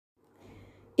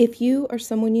If you or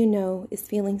someone you know is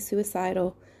feeling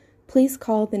suicidal, please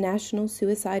call the National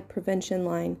Suicide Prevention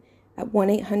Line at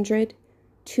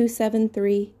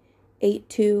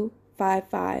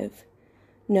 1-800-273-8255.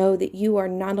 Know that you are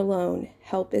not alone.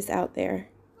 Help is out there.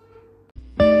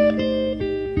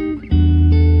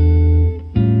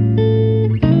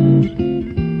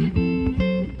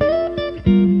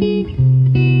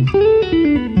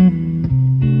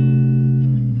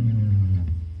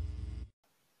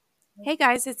 Hey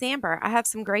guys, it's Amber. I have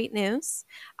some great news.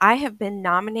 I have been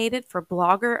nominated for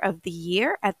Blogger of the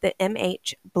Year at the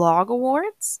MH Blog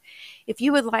Awards. If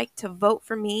you would like to vote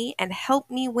for me and help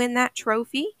me win that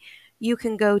trophy, you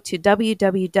can go to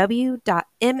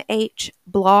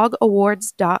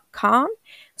www.mhblogawards.com,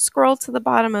 scroll to the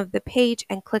bottom of the page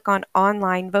and click on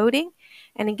online voting.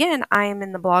 And again, I am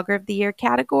in the Blogger of the Year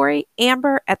category,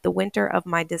 Amber at the Winter of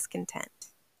My Discontent.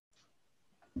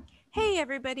 Hey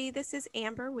everybody, this is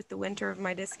Amber with the Winter of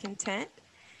My Discontent.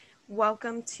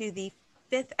 Welcome to the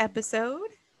 5th episode.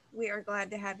 We are glad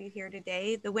to have you here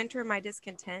today. The Winter of My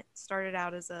Discontent started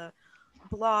out as a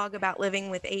blog about living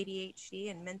with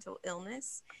ADHD and mental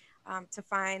illness. To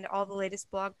find all the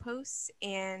latest blog posts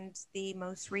and the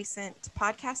most recent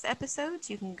podcast episodes,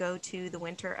 you can go to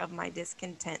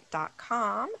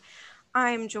thewinterofmydiscontent.com.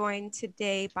 I'm joined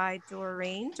today by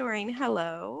Doreen. Doreen,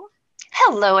 hello.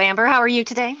 Hello, Amber. How are you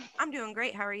today? I'm doing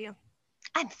great. How are you?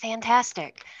 I'm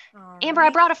fantastic. All Amber, I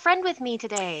right. brought a friend with me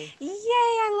today. Yay,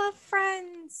 I love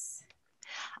friends.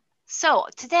 So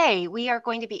today we are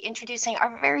going to be introducing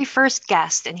our very first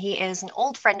guest, and he is an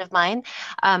old friend of mine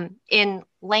in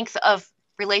length of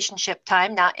relationship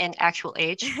time, not in actual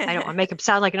age. I don't want to make him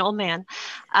sound like an old man.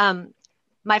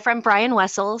 My friend Brian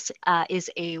Wessels is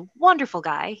a wonderful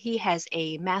guy. He has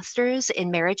a master's in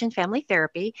marriage and family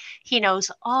therapy. He knows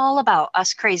all about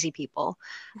us crazy people.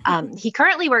 He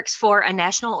currently works for a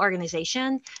national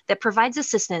organization that provides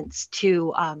assistance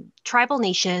to tribal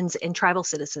nations and tribal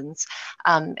citizens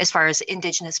as far as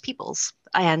indigenous peoples.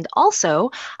 And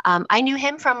also, I knew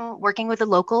him from working with a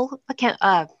local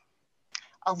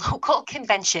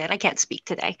convention. I can't speak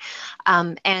today.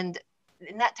 And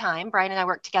in that time, Brian and I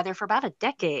worked together for about a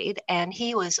decade, and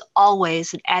he was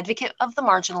always an advocate of the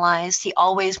marginalized. He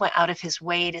always went out of his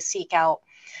way to seek out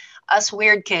us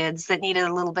weird kids that needed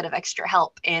a little bit of extra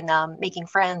help in making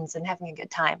friends and having a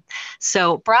good time.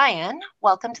 So, Brian,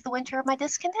 welcome to the Winter of My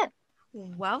Discontent.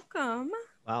 Welcome.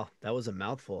 Wow, that was a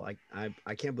mouthful. I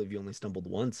can't believe you only stumbled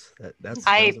once. That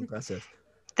was impressive.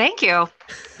 Thank you.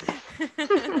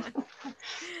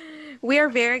 We are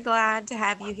very glad to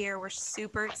have you here. We're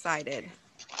super excited.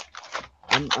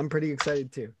 I'm pretty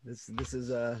excited too. This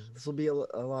will be a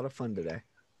lot of fun today.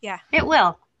 Yeah, it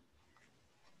will.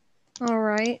 All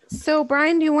right. So,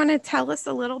 Brian, do you want to tell us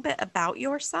a little bit about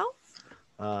yourself?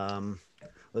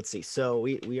 Let's see. So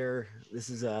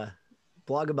this is a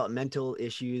blog about mental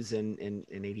issues and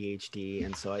ADHD,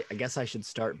 and so I guess I should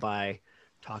start by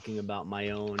talking about my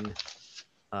own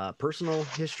personal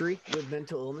history with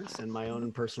mental illness and my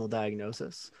own personal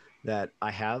diagnosis that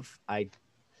I have. I'm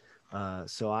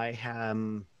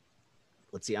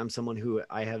someone who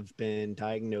I have been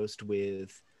diagnosed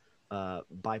with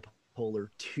bipolar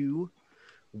 2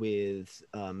 with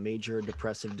major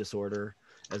depressive disorder,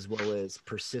 as well as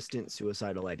persistent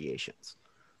suicidal ideations.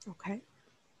 Okay.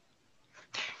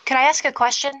 Could I ask a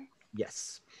question?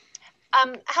 Yes.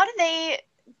 How do they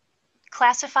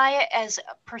classify it as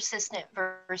persistent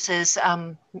versus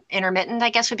intermittent? I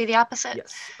guess would be the opposite.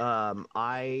 Yes.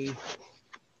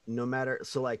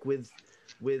 Like with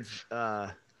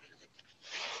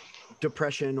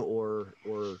depression or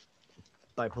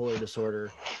bipolar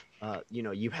disorder,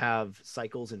 you have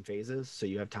cycles and phases. So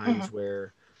you have times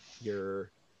where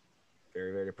you're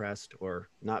very, very depressed or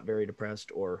not very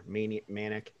depressed or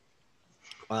manic.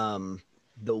 The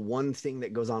one thing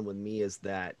that goes on with me is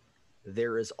that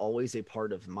there is always a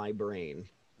part of my brain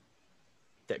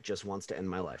that just wants to end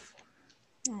my life.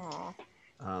 Aww.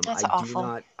 That's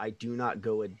awful. I do not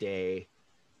go a day,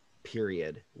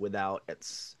 period, without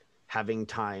having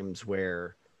times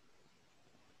where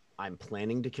I'm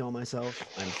planning to kill myself.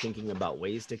 I'm thinking about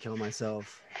ways to kill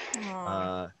myself.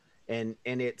 And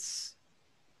it's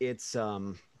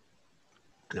no,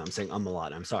 I'm saying a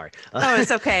lot. I'm sorry. Oh, it's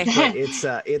okay. But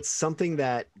it's something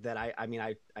that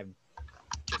I've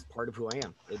just part of who I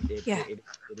am. It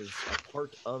is a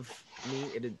part of me.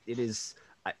 It is.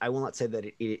 I will not say that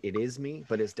it is me,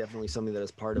 but it's definitely something that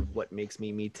is part of what makes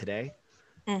me today.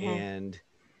 Mm-hmm. And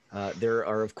there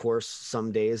are, of course,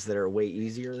 some days that are way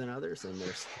easier than others, and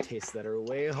there's days that are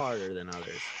way harder than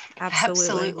others.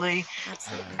 Absolutely.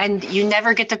 And you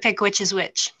never get to pick which is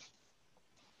which.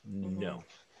 No.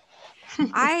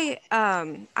 I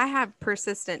have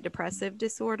persistent depressive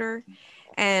disorder,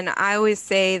 and I always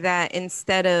say that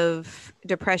instead of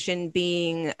depression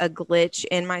being a glitch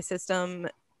in my system,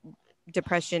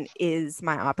 depression is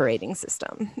my operating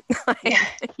system. Yeah. Like,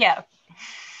 Yeah.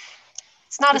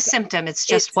 It's not a it's symptom, it's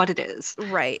just it's what it is.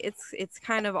 right. It's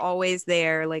kind of always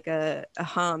there, like a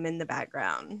hum in the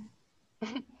background.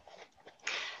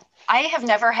 I have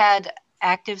never had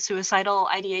active suicidal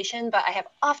ideation, but I have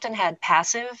often had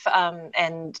passive.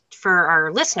 And for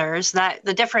our listeners, that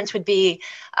the difference would be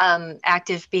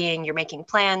active being you're making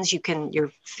plans,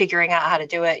 you're figuring out how to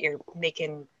do it, you're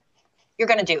going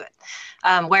to do it.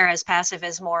 Whereas passive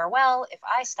is more, well, if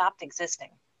I stopped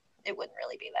existing, it wouldn't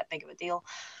really be that big of a deal.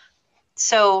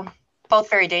 So both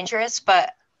very dangerous,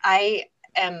 but I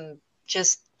am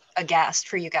just aghast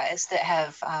for you guys that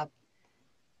have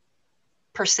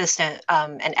persistent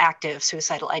and active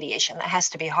suicidal ideation. That has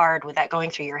to be hard with that going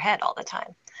through your head all the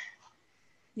time.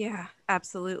 Yeah,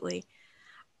 absolutely.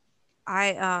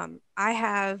 I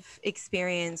have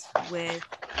experience with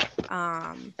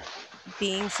um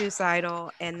being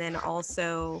suicidal, and then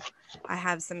also I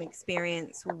have some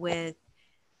experience with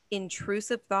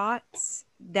intrusive thoughts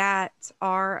that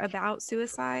are about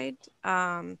suicide.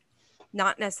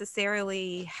 Not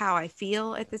necessarily how I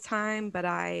feel at the time, but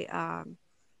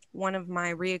one of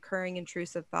my reoccurring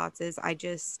intrusive thoughts is I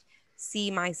just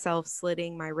see myself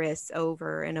slitting my wrists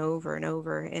over and over and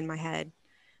over in my head,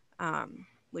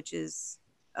 which is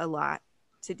a lot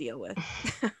to deal with.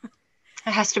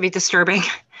 It has to be disturbing.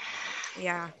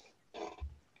 Yeah.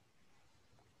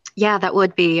 Yeah, that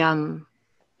would be.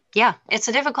 Yeah, it's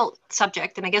a difficult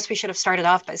subject, and I guess we should have started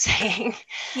off by saying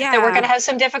that we're going Yeah. to have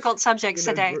some difficult subjects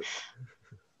today.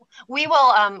 We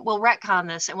will we'll retcon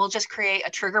this, and we'll just create a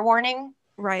trigger warning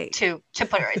Right. to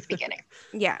put it right at the beginning.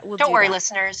 Yeah, we'll Don't do worry, that.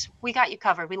 listeners. We got you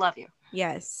covered. We love you.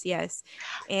 Yes, yes.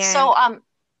 And So oh,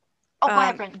 go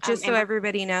ahead, just so Amber.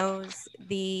 everybody knows,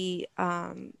 the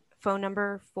phone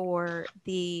number for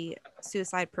the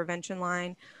suicide prevention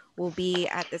line will be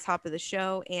at the top of the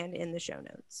show and in the show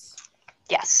notes.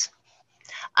 Yes.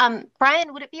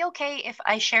 Brian, would it be okay if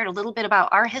I shared a little bit about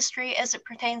our history as it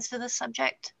pertains to this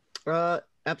subject?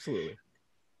 Absolutely.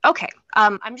 Okay.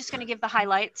 I'm just going to give the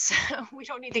highlights. We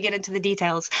don't need to get into the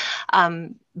details.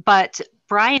 But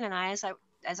Brian and I,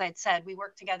 as I had said, we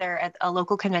worked together at a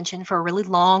local convention for a really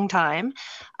long time,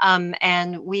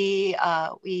 and we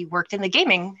worked in the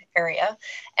gaming area.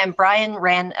 And Brian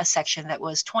ran a section that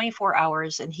was 24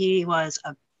 hours, and he was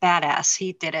a badass.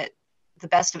 He did it the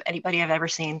best of anybody I've ever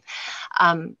seen.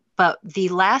 But the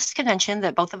last convention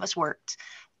that both of us worked,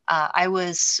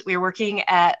 we were working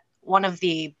at one of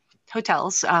the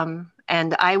hotels,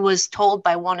 and I was told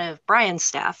by one of Brian's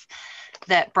staff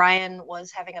that Brian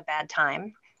was having a bad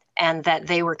time and that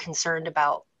they were concerned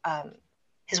about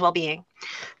his well-being.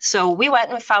 So we went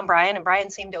and we found Brian, and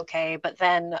Brian seemed okay. But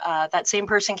then that same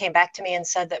person came back to me and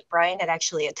said that Brian had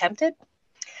actually attempted.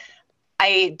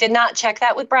 I did not check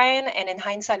that with Brian, and in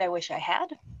hindsight, I wish I had.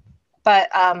 But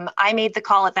I made the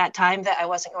call at that time that I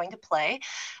wasn't going to play,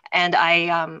 and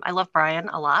I love Brian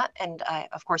a lot, and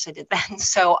of course I did then.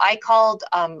 So I called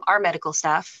our medical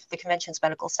staff, the convention's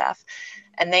medical staff,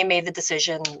 and they made the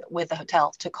decision with the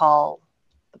hotel to call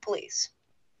the police,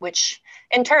 which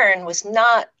in turn was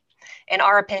not, in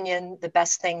our opinion, the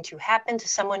best thing to happen to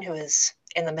someone who is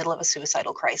in the middle of a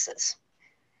suicidal crisis.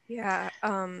 Yeah.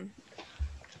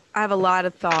 I have a lot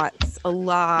of thoughts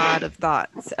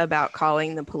about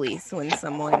calling the police when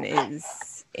someone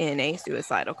is in a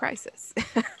suicidal crisis.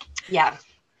 Yeah.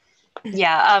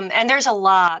 Yeah. And there's a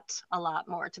lot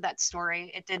more to that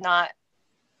story. It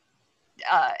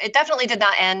definitely did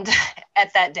not end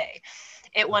at that day.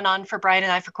 It went on for Brian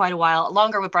and I for quite a while,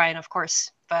 longer with Brian, of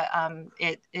course, but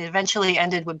it eventually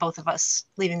ended with both of us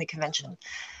leaving the convention.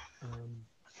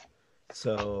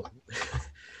 So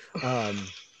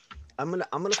I'm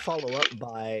gonna follow up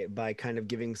by kind of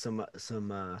giving some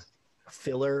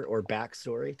filler or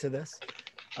backstory to this,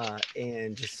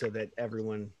 and just so that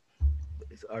everyone,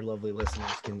 our lovely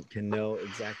listeners, can know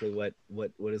exactly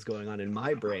what is going on in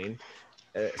my brain,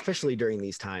 especially during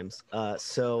these times.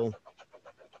 So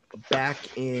back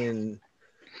in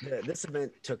this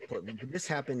event this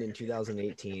happened in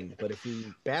 2018, but if we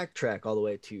backtrack all the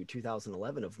way to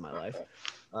 2011 of my life,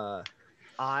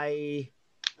 I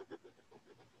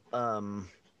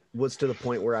was to the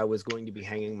point where I was going to be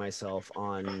hanging myself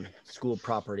on school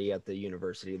property at the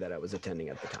university that I was attending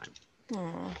at the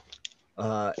time.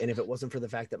 And if it wasn't for the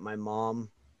fact that my mom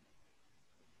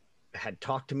had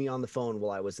talked to me on the phone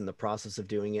while I was in the process of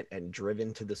doing it and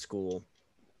driven to the school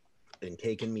and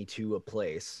taken me to a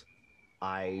place,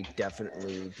 I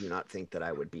definitely do not think that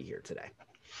I would be here today.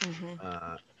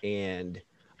 Mm-hmm. And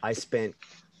I spent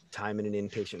time in an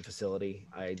inpatient facility.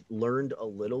 I learned a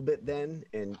little bit then,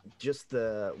 and just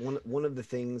the one of the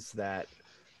things that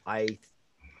I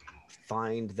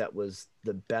find that was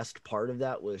the best part of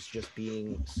that was just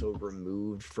being so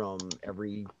removed from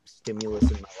every stimulus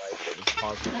in my life that was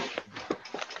causing me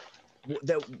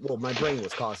that well my brain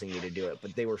was causing me to do it,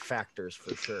 but they were factors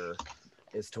for sure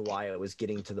as to why I was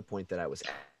getting to the point that I was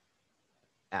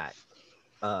at.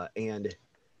 And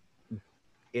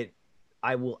it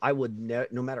I would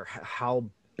no matter how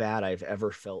bad I've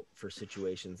ever felt for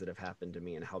situations that have happened to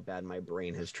me and how bad my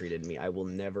brain has treated me, I will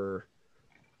never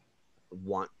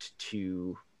want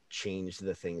to change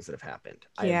the things that have happened.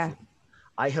 Yeah.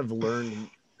 I have learned,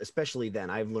 especially then,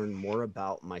 I've learned more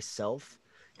about myself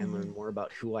and Mm-hmm. learned more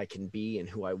about who I can be and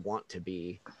who I want to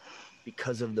be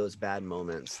because of those bad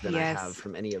moments than I have Yes.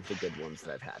 from any of the good ones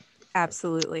that I've had.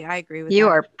 Absolutely. I agree with You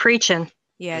that. are preaching.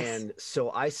 Yes. And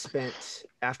so I spent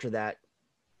after that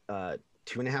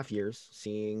 2.5 years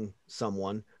seeing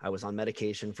someone. I was on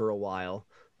medication for a while.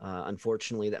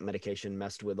 Unfortunately, that medication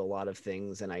messed with a lot of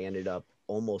things, and I ended up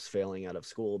almost failing out of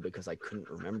school because I couldn't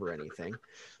remember anything.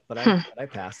 But I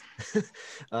passed.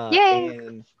 Yay.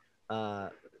 And uh,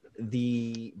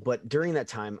 but during that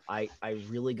time, I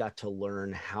really got to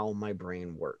learn how my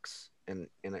brain works, and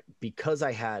because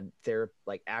I had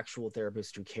actual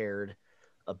therapists who cared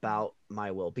about my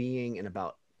well-being and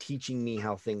about teaching me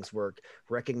how things work,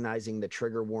 recognizing the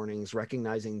trigger warnings,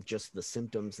 recognizing just the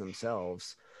symptoms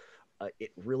themselves,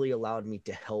 it really allowed me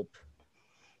to help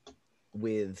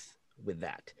with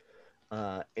that.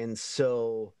 And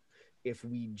so if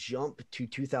we jump to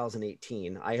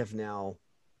 2018, I have now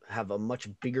have a much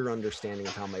bigger understanding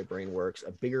of how my brain works,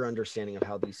 a bigger understanding of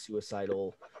how these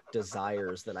suicidal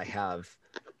desires that I have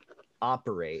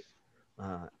operate.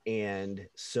 And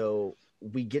so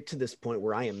we get to this point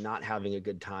where I am not having a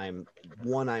good time.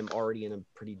 One, I'm already in a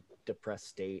pretty depressed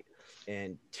state.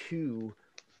 And two,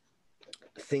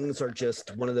 things are just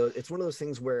it's one of those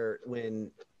things where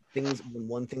when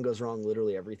one thing goes wrong,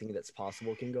 literally everything that's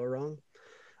possible can go wrong.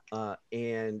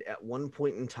 And at one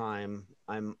point in time,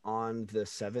 I'm on the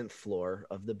 7th floor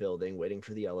of the building waiting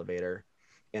for the elevator.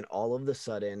 And all of a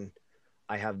sudden,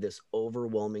 I have this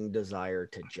overwhelming desire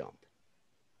to jump.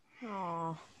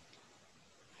 Oh.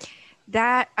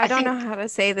 That I I don't think know how to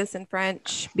say this in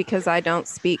French because I don't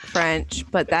speak French,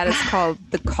 but that is called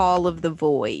the call of the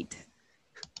void.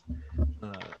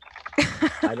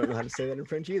 I don't know how to say that in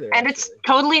French either. and Actually. it's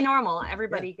totally normal. Yeah,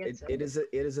 Everybody gets it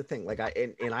is a thing. Like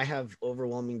I have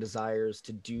overwhelming desires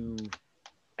to do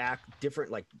act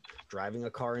different, like driving a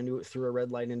car through a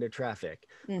red light into traffic.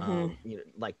 Mm-hmm.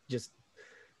 Like just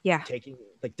Yeah. taking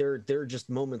like there are just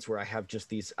moments where I have just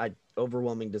these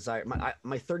overwhelming desire.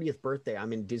 My 30th birthday,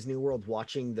 I'm in Disney World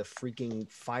watching the freaking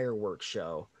fireworks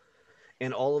show,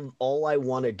 and all I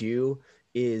want to do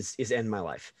is end my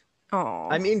life. Oh.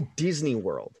 I'm in Disney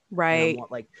World, and I'm Right.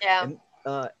 like, Yeah.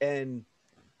 and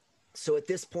so at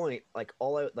this point, I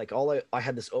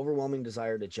had this overwhelming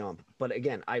desire to jump. But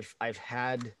again, I've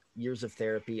had years of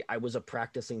therapy. I was a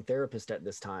practicing therapist at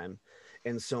this time.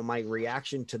 And so my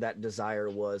reaction to that desire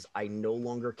was I no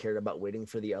longer cared about waiting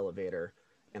for the elevator,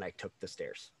 and I took the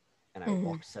stairs. And I Mm-hmm.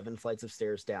 walked 7 flights of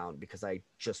stairs down because I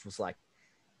just was like,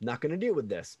 not going to deal with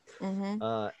this.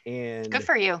 Mm-hmm. And Good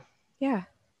for you. Yeah.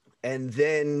 and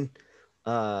then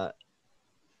uh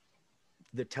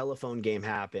the telephone game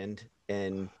happened,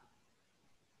 and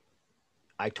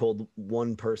I told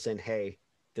one person, "Hey,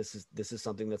 this is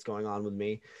something that's going on with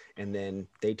me," and then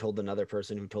they told another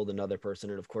person who told another person,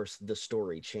 and of course the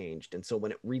story changed. And so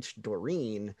when it reached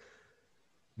Doreen,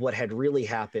 what had really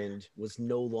happened was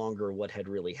no longer what had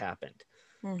really happened.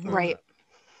 Mm-hmm. Right.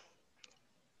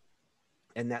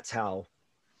 And that's how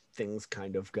things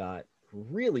kind of got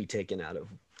really taken out of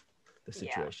the Yeah.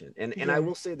 situation. And Yeah. I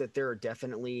will say that there are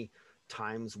definitely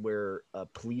times where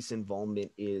police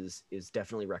involvement is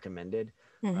definitely recommended.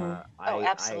 Mm-hmm. Oh,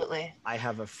 absolutely. I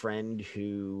have a friend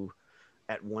who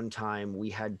at one time we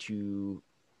had to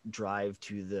drive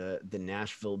to the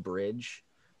Nashville Bridge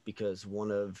because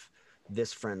one of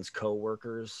this friend's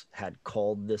coworkers had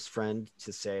called this friend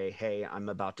to say, "Hey, I'm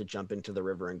about to jump into the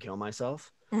river and kill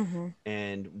myself." Mm-hmm.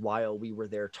 And while we were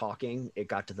there talking, it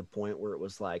got to the point where it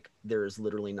was like, there is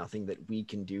literally nothing that we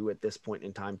can do at this point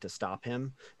in time to stop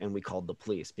him. And we called the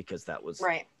police because that was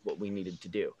Right. what we needed to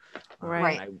do.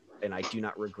 Right. And I do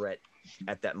not regret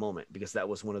at that moment, because that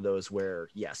was one of those where,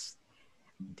 yes,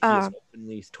 he has Um,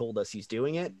 openly told us he's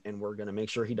doing it, and we're going to make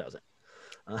sure he doesn't.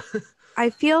 I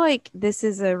feel like this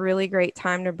is a really great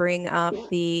time to bring up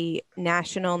the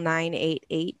National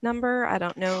 988 number. I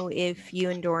don't know if you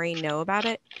and Doreen know about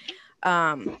it.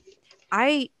 Um,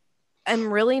 I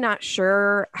am really not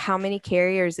sure how many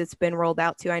carriers it's been rolled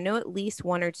out to. I know at least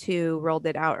one or two rolled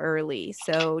it out early.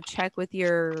 So check with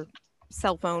your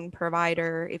cell phone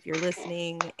provider if you're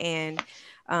listening. And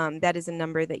that is a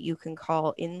number that you can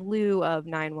call in lieu of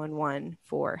 911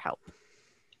 for help.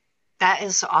 That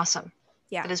is awesome.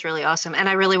 Yeah. That is really awesome. And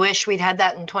I really wish we'd had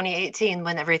that in 2018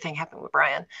 when everything happened with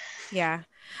Brian. Yeah.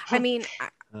 I mean,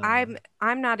 Uh,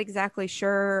 I'm not exactly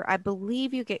sure. I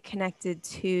believe you get connected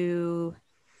to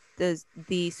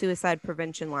the suicide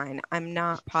prevention line. I'm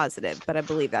not positive, but I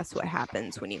believe that's what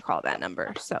happens when you call that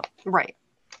number. So, Right.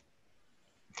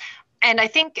 And I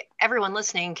think everyone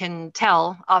listening can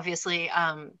tell, obviously,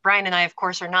 Brian and I, of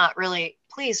course, are not really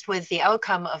pleased with the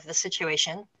outcome of the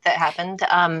situation that happened.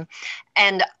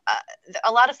 And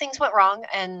a lot of things went wrong.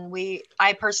 And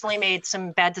I personally made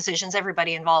some bad decisions.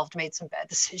 Everybody involved made some bad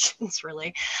decisions,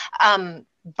 really.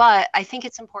 But I think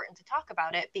it's important to talk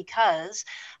about it because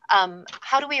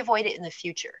how do we avoid it in the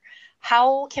future?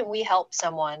 How can we help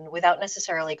someone without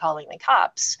necessarily calling the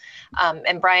cops?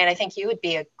 And Brian, I think you would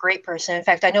be a great person. In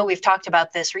fact, I know we've talked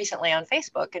about this recently on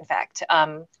Facebook. In fact,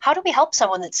 how do we help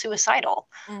someone that's suicidal?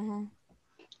 mm-hmm.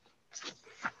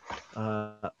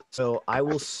 So I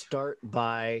will start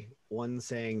by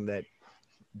saying that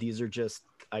these are just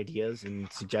ideas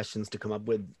and suggestions to come up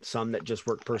with, some that just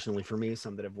work personally for me,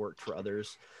 some that have worked for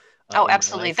others. Oh,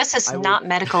 absolutely. This is not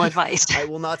medical advice. I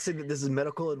will not say that this is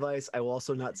medical advice. I will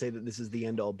also not say that this is the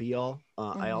end all be all.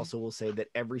 Mm-hmm. I also will say that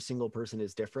every single person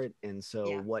is different. And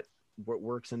so what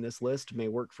works in this list may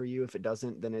work for you. If it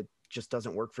doesn't, then it just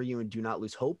doesn't work for you, and do not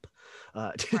lose hope.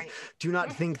 Right. Do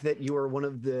not think that you are one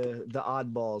of the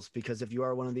oddballs, because if you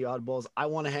are one of the oddballs, I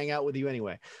want to hang out with you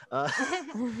anyway.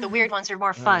 The weird ones are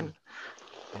more fun.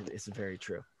 It's very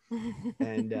true.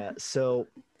 And so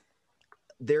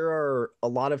there are a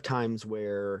lot of times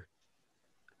where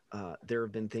there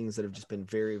have been things that have just been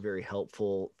very, very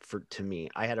helpful to me.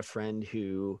 I had a friend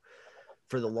who,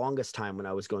 for the longest time when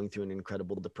I was going through an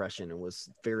incredible depression and was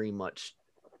very much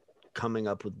coming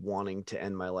up with wanting to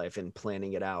end my life and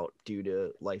planning it out due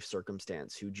to life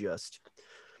circumstance, who just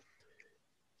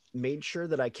made sure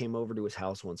that I came over to his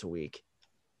house once a week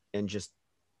and just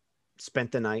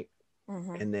spent the night.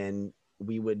 Mm-hmm. And then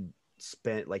we would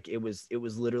spend, like, it was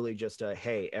literally just a,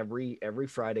 hey, every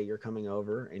Friday you're coming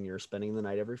over and you're spending the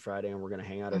night every Friday, and we're going to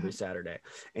hang out every Saturday.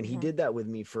 And he did that with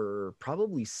me for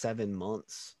probably 7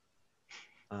 months.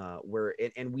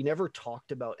 And we never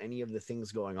talked about any of the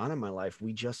things going on in my life.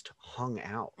 We just hung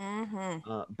out.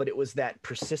 But it was that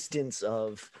persistence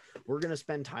of, we're going to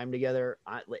spend time together.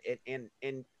 I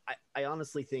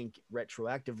honestly think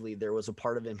retroactively, there was a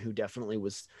part of him who definitely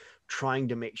was trying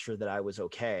to make sure that I was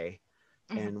okay,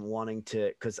 and wanting to,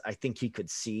 because I think he could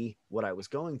see what I was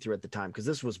going through at the time. Because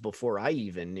this was before I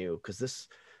even knew, because this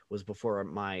was before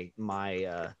my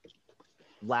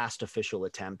last official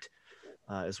attempt,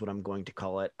 is what I'm going to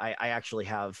call it. I actually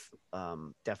have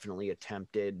definitely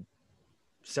attempted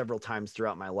several times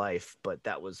throughout my life, but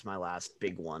that was my last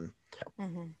big one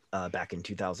back in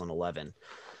 2011.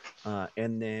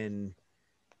 And then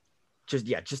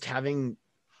just having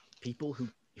people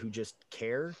who just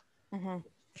care.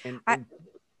 And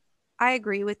I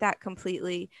agree with that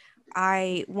completely.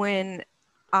 When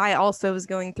I also was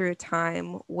going through a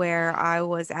time where I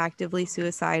was actively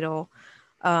suicidal,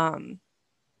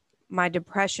 my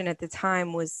depression at the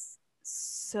time was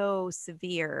so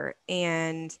severe,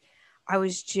 and I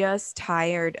was just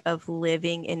tired of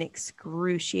living in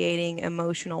excruciating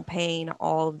emotional pain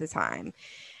all of the time.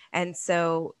 And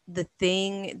so the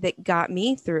thing that got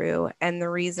me through, and the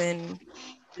reason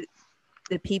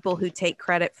the people who take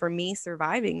credit for me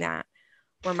surviving that,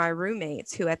 were my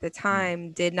roommates, who at the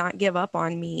time did not give up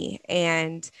on me.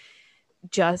 And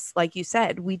just like you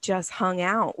said, we just hung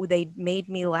out. They made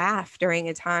me laugh during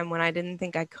a time when I didn't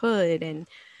think I could, and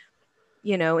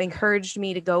encouraged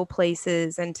me to go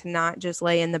places and to not just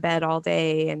lay in the bed all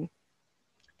day. And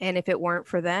if it weren't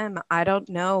for them, I don't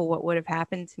know what would have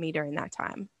happened to me during that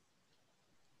time.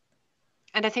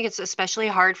 And I think it's especially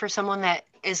hard for someone that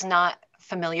is not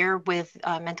familiar with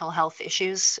mental health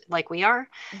issues like we are,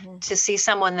 to see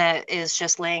someone that is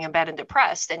just laying in bed and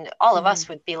depressed. And all of us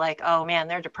would be like, oh man,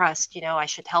 they're depressed. I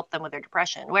should help them with their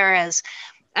depression. Whereas,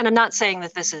 and I'm not saying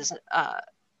that this is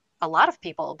a lot of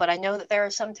people, but I know that there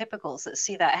are some typicals that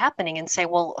see that happening and say,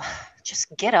 well, just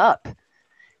get up.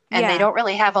 And they don't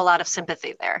really have a lot of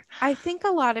sympathy there. I think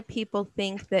a lot of people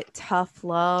think that tough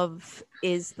love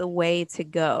is the way to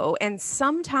go. And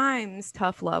sometimes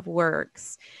tough love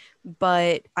works,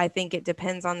 but I think it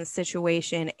depends on the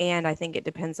situation, and I think it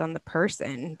depends on the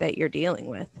person that you're dealing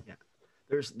with. Yeah.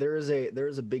 There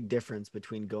is a big difference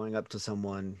between going up to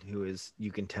someone who is,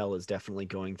 you can tell, is definitely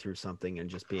going through something, and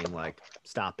just being like,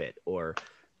 stop it, or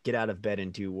get out of bed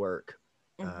and do work,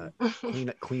 uh,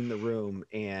 Mhm. clean the room,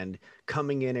 and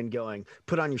coming in and going,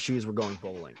 put on your shoes, we're going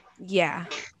bowling. Yeah.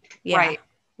 Yeah. Right.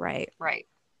 Right. Right.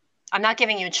 I'm not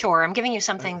giving you a chore. I'm giving you I,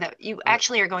 something that you I,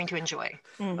 actually are going to enjoy.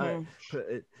 I Mhm.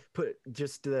 put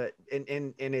just the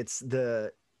and it's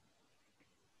the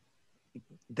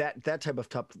that type of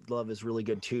tough love is really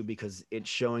good too, because it's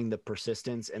showing the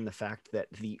persistence and the fact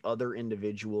that the other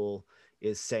individual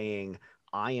is saying,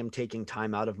 I am taking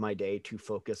time out of my day to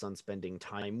focus on spending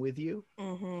time with you.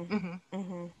 Mhm. Hmm.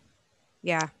 Mhm.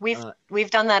 Yeah.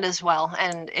 We've done that as well,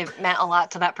 and it meant a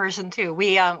lot to that person too.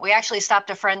 We actually stopped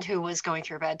a friend who was going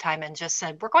through a bad time and just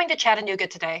said, "We're going to Chattanooga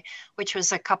today," which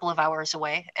was a couple of hours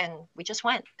away, and we just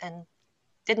went and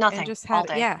did And nothing just all had,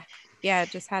 day. yeah. Yeah,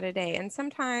 just had a day. And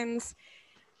sometimes,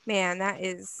 man, that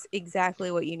is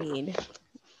exactly what you need.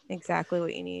 Exactly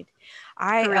what you need.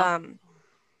 I For real.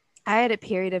 I had a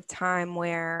period of time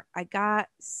where I got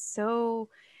so,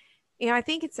 I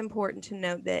think it's important to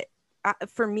note that,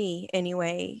 for me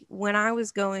anyway, when I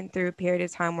was going through a period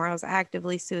of time where I was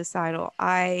actively suicidal,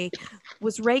 I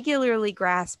was regularly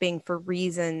grasping for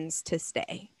reasons to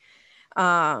stay.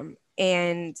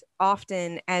 And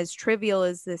often, as trivial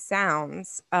as this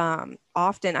sounds,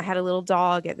 often I had a little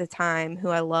dog at the time who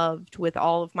I loved with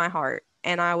all of my heart.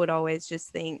 And I would always just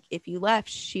think, if you left,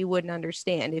 she wouldn't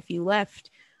understand. If you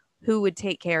left, who would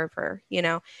take care of her,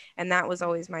 And that was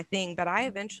always my thing. But I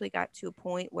eventually got to a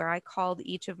point where I called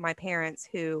each of my parents,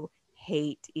 who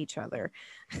hate each other.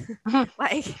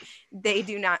 Like, they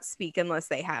do not speak unless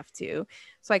they have to.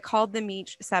 So I called them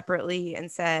each separately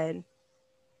and said,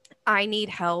 I need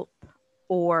help,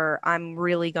 or I'm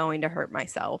really going to hurt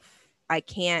myself. I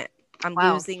can't, I'm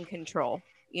Wow. losing control.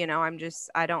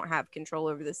 I don't have control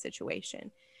over the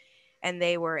situation. And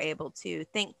they were able to,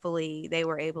 thankfully, they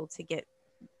were able to get,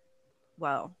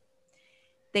 well,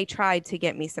 they tried to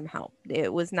get me some help.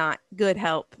 It was not good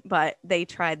help, but they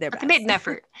tried their But they made an best.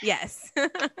 effort. Yes.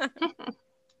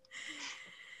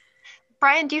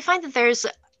 Brian, do you find that there's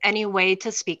any way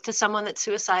to speak to someone that's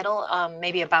suicidal,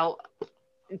 maybe about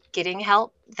getting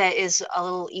help, that is a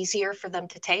little easier for them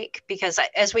to take? Because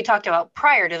as we talked about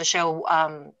prior to the show,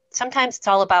 sometimes it's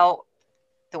all about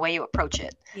the way you approach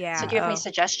it. So do Yeah. you have any Oh,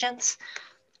 suggestions?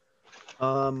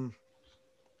 Um,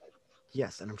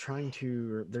 yes, and I'm trying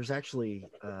to. There's actually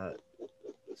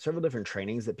several different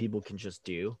trainings that people can just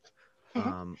do.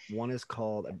 Hmm. One is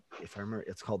called, if I remember,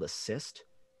 it's called Assist,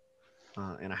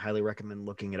 and I highly recommend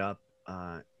looking it up.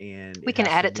 And We it can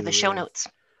has add to it to do the show with notes.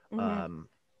 mm-hmm. um,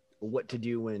 what to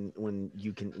do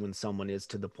when someone is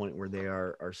to the point where they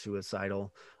are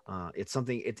suicidal. It's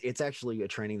something. It's actually a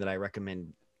training that I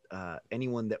recommend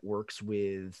anyone that works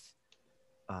with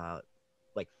uh,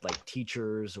 like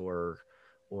teachers or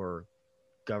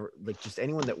like just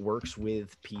anyone that works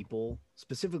with people,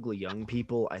 specifically young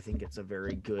people. I think it's a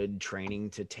very good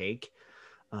training to take,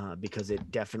 because it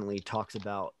definitely talks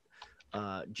about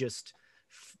just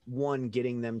one,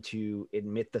 getting them to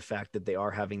admit the fact that they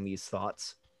are having these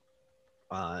thoughts,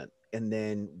 and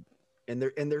then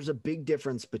there's a big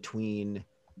difference between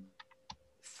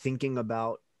thinking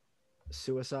about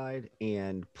suicide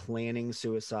and planning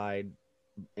suicide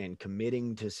and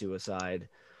committing to suicide.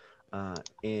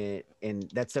 And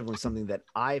that's definitely something that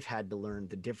I've had to learn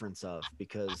the difference of,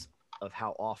 because of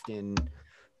how often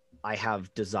I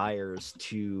have desires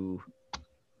to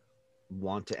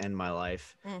want to end my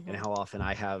life, and Mm-hmm. how often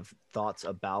I have thoughts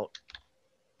about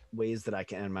ways that I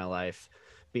can end my life.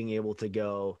 Being able to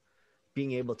go,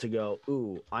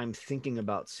 ooh, I'm thinking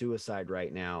about suicide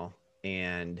right now,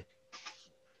 and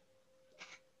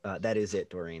that is it,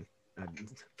 Doreen. Uh,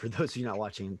 for those of you not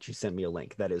watching, she sent me a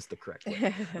link. That is the correct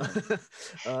way.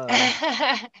 uh,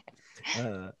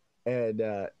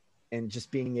 uh, and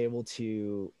just being able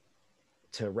to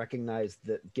recognize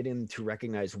that, get in to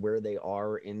recognize where they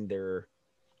are in their,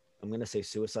 I'm going to say,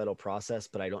 suicidal process,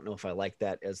 but I don't know if I like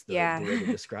that as the Yeah. way to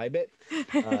describe it.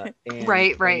 And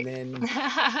Right, right.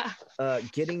 then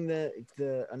getting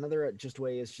the another just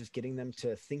way is just getting them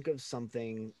to think of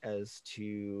something as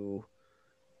to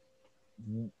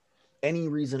any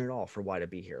reason at all for why to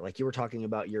be here. Like you were talking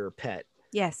about your pet,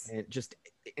 Yes. and just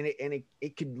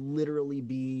it could literally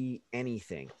be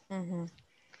anything, Mm-hmm.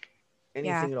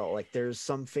 Yeah. anything at all. Like there's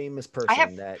some famous I have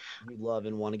person that you love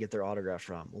and want to get their autograph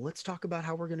from. Well, let's talk about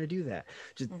how we're going to do that.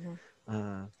 Just Mm-hmm.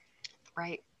 uh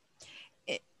right.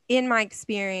 In my For a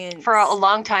experience,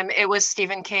 long time, it was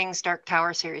Stephen King's Dark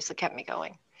Tower series that kept me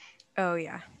going. oh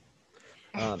yeah.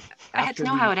 Um, I had to after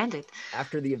know how the it ended.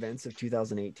 after the events of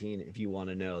 2018, if you want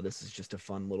to know, this is just a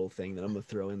fun little thing that I'm gonna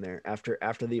throw in there. After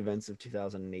the events of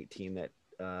 2018 that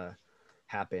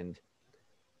happened,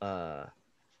 uh,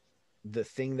 the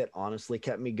thing that honestly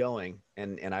kept me going,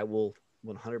 and I will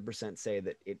 100% say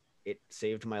that it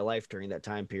saved my life during that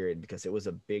time period because it was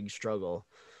a big struggle,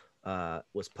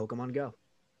 was Pokemon Go.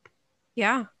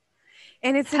 Yeah.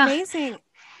 And it's amazing.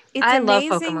 It's I love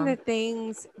amazing the Pokemon.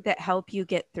 things that help you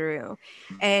get through.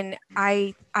 And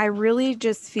I really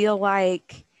just feel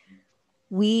like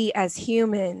we as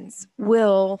humans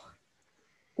will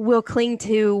cling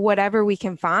to whatever we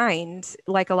can find,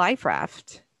 like a life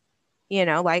raft,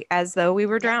 like as though we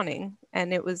were Yeah. drowning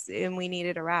and we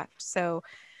needed a raft. So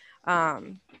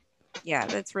um yeah,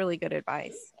 that's really good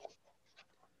advice.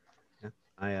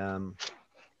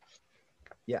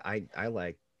 Yeah. I I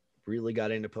like really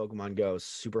got into Pokemon Go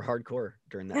super hardcore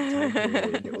during that time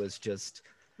period, and it was just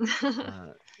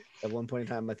uh, at one point in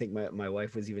time, I think my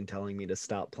wife was even telling me to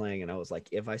stop playing, and I was like,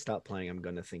 if I stop playing, I'm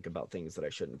going to think about things that I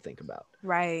shouldn't think about.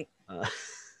 Right. Uh,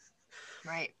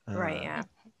 Right. Right. uh, Yeah.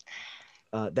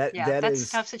 that Yeah, that that's a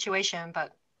is tough situation,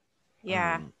 but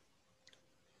Yeah. um,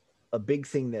 a big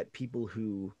thing that people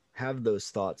who have those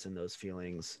thoughts and those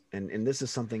feelings, and this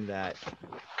is something that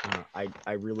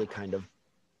I really kind of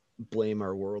blame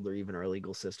our world or even our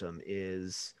legal system,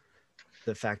 is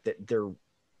the fact that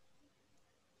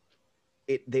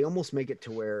they almost make it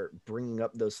to where bringing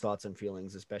up those thoughts and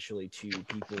feelings, especially to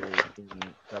people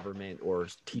in government or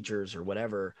teachers or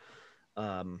whatever,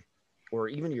 um, or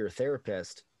even your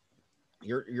therapist,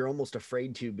 you're almost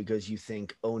afraid to, because you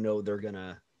think, oh no, they're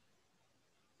gonna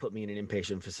put me in an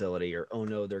inpatient facility, or oh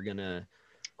no, they're gonna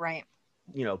right.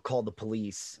 call the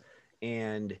police.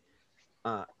 And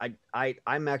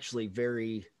I'm actually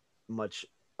very much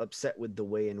upset with the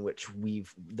way in which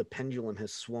the pendulum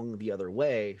has swung the other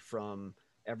way, from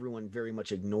everyone very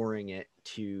much ignoring it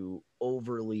to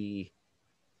overly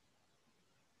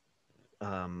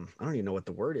I don't even know what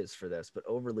the word is for this, but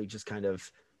overly just kind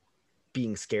of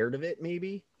being scared of it,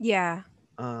 maybe. Yeah.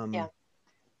 Yeah. um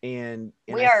and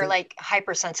We I are think like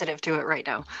hypersensitive to it right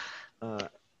now. uh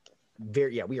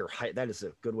very yeah we are that is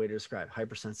a good way to describe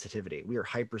hypersensitivity. We are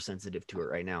hypersensitive to it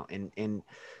right now, and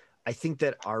I think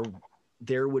that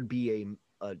there would be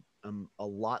a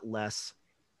lot less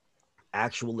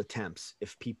actual attempts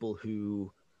if people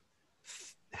who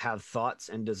have thoughts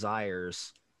and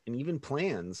desires and even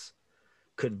plans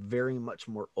could very much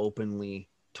more openly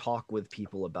talk with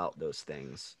people about those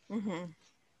things, Mhm.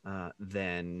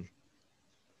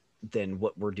 than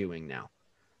what we're doing now.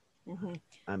 Mhm.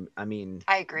 I mean,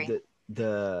 I agree.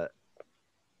 the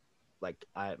like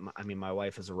I mean, my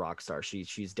wife is a rock star.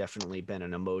 She's definitely been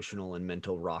an emotional and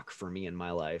mental rock for me in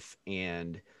my life.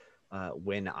 And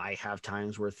when I have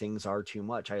times where things are too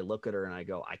much, I look at her and I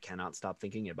go, I cannot stop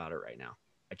thinking about it right now.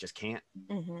 I just can't.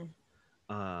 Mhm.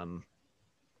 Um,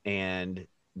 and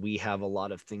we have a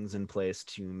lot of things in place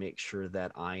to make sure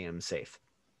that I am safe.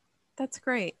 That's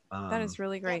great. That Um, is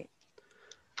really Yeah. great.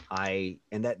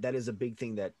 and that is a big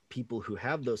thing, that people who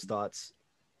have those thoughts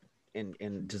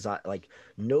and desire, like,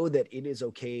 know that it is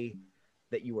okay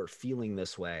that you are feeling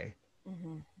this way,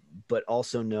 Mhm. but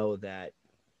also know that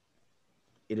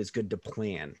it is good to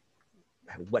plan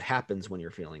what happens when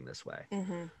you're feeling this way.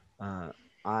 Mhm. Uh,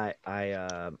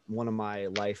 I one of my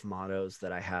life mottos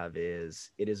that I have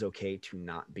is, it is okay to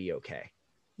not be okay.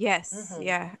 Yes. Hmm.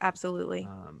 Yeah, absolutely.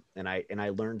 And I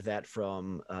learned that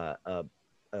from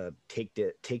take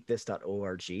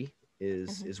this.org Mhm.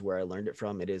 is where I learned it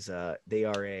from. It is they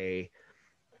are a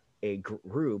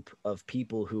group of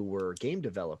people who were game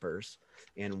developers,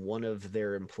 and one of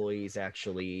their employees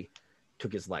actually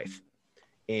took his life.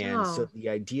 And so Oh, the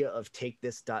idea of take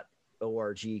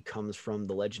this.org comes from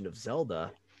The Legend of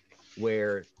Zelda,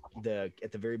 where the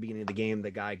at the very beginning of the game,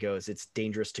 the guy goes, it's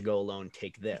dangerous to go alone,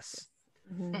 take Take this. this.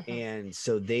 Mhm. hmm, And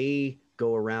so they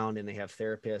go around and they have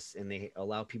therapists, and they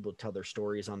allow people to tell their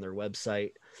stories on their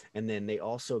website. And then they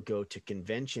also go to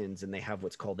conventions, and they have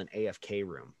what's called an AFK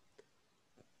room.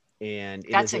 And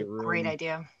it that's is a a great room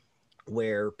idea.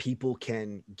 where people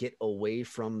can get away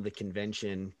from the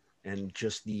convention and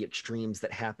just the extremes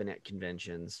that happen at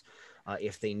conventions.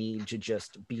 If they need to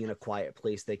just be in a quiet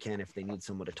place, they can. If they need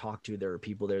someone to talk to, there are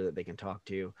people there that they can talk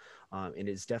to. And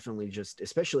it's definitely, just,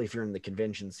 especially if you're in the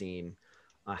convention scene,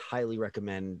 I highly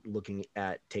recommend looking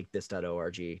at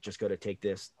takethis.org. Just go to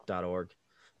takethis.org,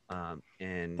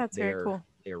 and That's very cool.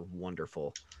 they're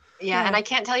wonderful. Yeah, and Yeah. I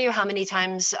can't tell you how many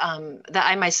times that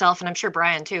I myself, and I'm sure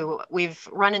Brian too, we've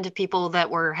run into people that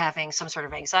were having some sort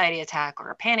of anxiety attack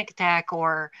or a panic attack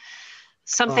or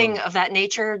something Um, of that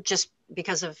nature just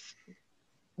because of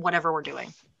whatever we're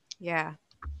doing. Yeah.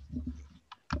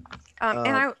 And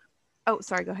Uh, oh,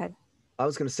 sorry, go ahead. I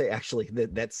was going to say actually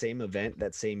that same event,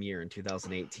 that same year in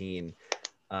 2018,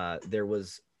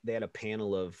 they had a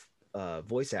panel of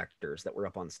voice actors that were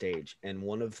up on stage, and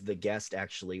one of the guests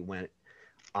actually went,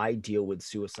 "I deal with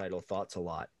suicidal thoughts a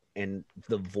lot," and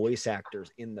the voice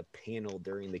actors in the panel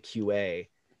during the QA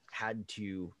had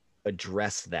to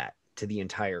address that to the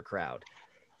entire crowd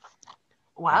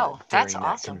Wow, that's during that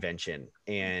awesome. convention,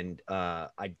 and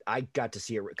I got to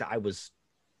see it. I was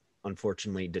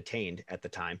unfortunately detained at the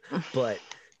time, but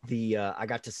the I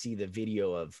got to see the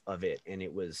video of it, and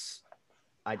it was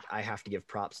I have to give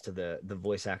props to the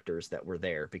voice actors that were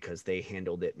there because they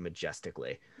handled it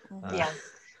majestically. Yeah.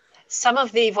 Some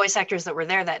of the voice actors that were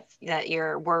there that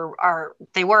year were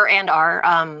and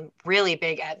are really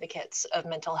big advocates of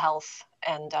mental health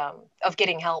and of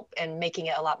getting help and making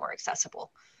it a lot more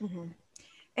accessible. Mm-hmm.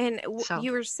 And So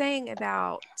you were saying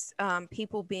about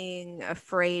people being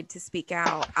afraid to speak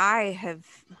out. I have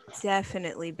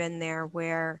definitely been there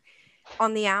where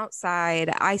on the outside,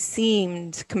 I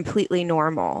seemed completely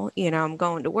normal. You know, I'm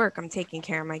going to work, I'm taking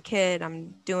care of my kid,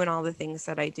 I'm doing all the things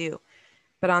that I do.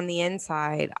 But on the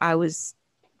inside, I was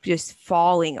just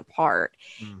falling apart.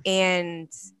 Mm. And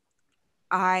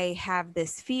I have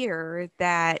this fear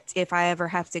that if I ever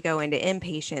have to go into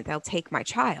inpatient, they'll take my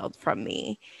child from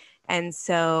me. And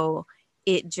so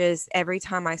it just, every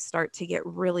time I start to get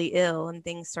really ill and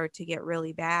things start to get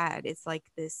really bad, it's like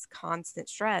this constant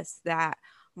stress that,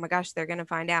 oh my gosh, they're going to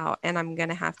find out and I'm going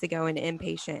to have to go into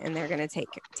inpatient and they're going to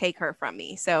take her from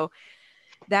me. So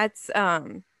that's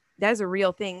a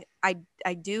real thing.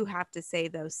 I do have to say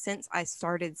though, since I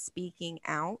started speaking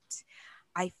out,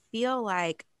 I feel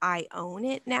like I own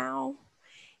it now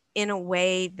in a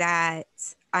way that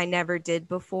I never did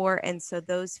before. And so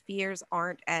those fears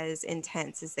aren't as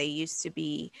intense as they used to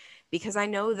be because I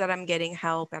know that I'm getting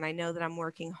help and I know that I'm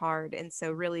working hard. And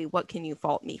so, really, what can you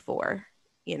fault me for?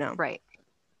 You know? right.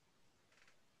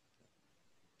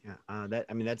 Yeah,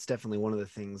 that's definitely one of the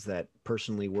things that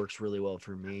personally works really well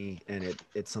for me, and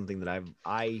it's something that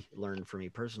I learned for me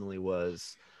personally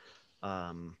was,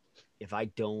 um, if I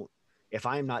don't, if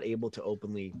I am not able to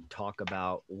openly talk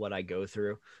about what I go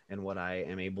through and what I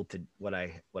am able to, what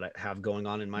I have going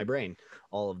on in my brain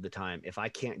all of the time, if I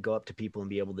can't go up to people and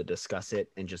be able to discuss it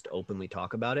and just openly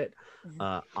talk about it,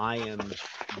 Mhm. I am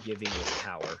giving it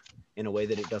power in a way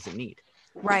that it doesn't need.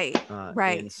 Right,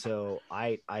 right. And so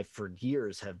I for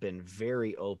years have been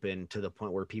very open to the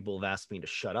point where people have asked me to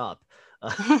shut up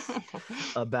uh,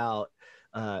 about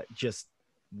just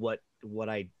what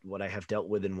I have dealt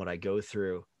with and what I go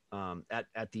through.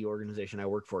 At the organization I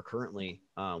work for currently,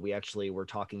 we actually were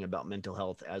talking about mental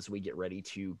health as we get ready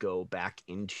to go back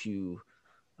into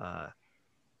uh,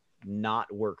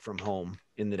 not work from home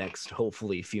in the next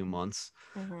hopefully few months.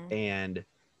 Mm-hmm. And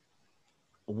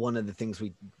one of the things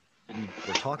we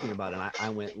were talking about, and I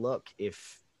went, look,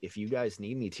 if you guys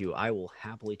need me to, I will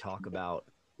happily talk about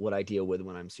what I deal with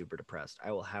when I'm super depressed.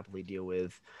 I will happily deal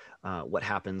with what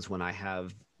happens when I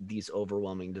have these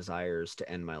overwhelming desires to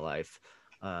end my life,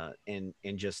 and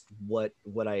just what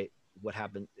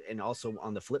happened, and also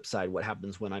on the flip side, what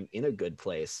happens when I'm in a good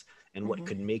place and what Mm-hmm.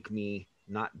 could make me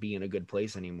not be in a good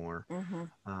place anymore.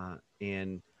 Mm-hmm.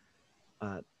 And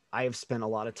I have spent a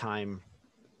lot of time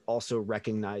also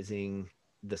recognizing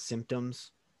the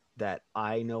symptoms that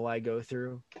I know I go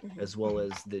through, Mm-hmm. as well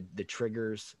as the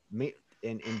triggers,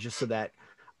 and just so that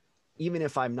even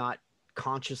if I'm not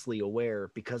consciously aware,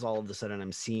 because all of a sudden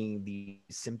I'm seeing these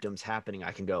symptoms happening,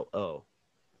 I can go, oh,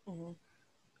 Mm-hmm.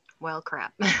 Well,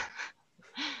 crap.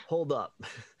 hold up.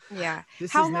 Yeah.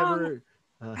 This is How long? never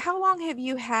uh, How long have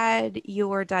you had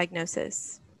your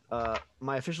diagnosis?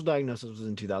 my official diagnosis was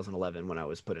in 2011 when I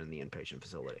was put in the inpatient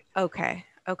facility. Okay.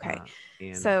 Okay.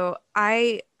 And So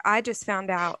I just found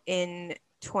out in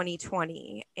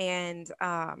 2020, and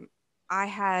I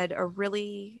had a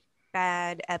really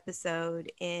bad episode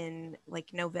in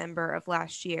like November of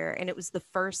last year, and it was the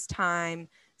first time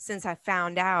since I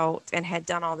found out and had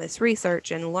done all this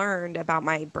research and learned about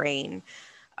my brain,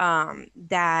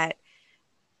 that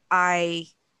I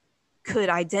could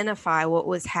identify what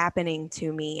was happening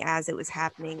to me as it was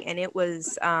happening, and it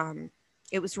was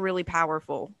really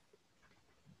powerful.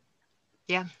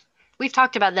 Yeah. We've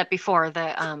talked about that before.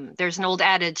 There's an old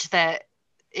adage that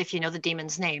if you know the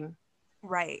demon's name,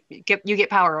 Right, you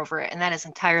get power over it, and that is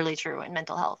entirely true in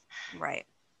mental health. right.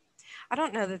 I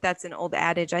don't know that that's an old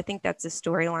adage. I think that's a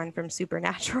storyline from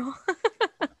Supernatural.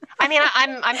 I mean,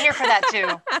 I'm here for that too.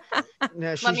 no,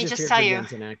 Let she's me just just here tell for you.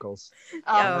 Jensen Ackles.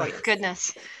 Oh Oh, yes.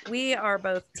 goodness. We are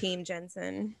both Team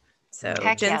Jensen. So,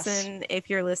 Heck yes. Jensen, if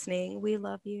you're listening, we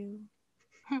love you.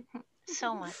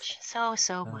 So much. So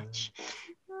Uh, much.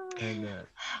 And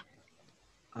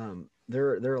there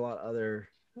are a lot of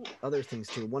other things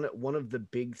too. One of the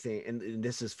big thing, and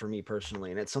this is for me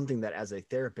personally, and it's something that as a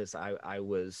therapist I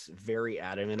was very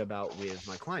adamant about with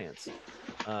my clients,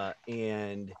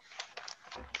 and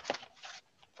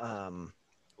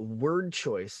word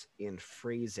choice in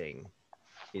phrasing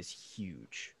is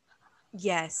huge.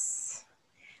 Yes.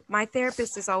 My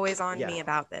therapist is always on Yeah. me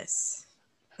about this.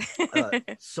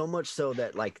 So much so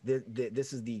that like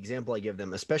this is the example I give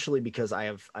them, especially because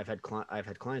I've had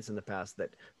clients in the past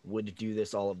that would do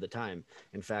this all of the time.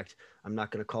 In fact, I'm not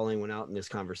going to call anyone out in this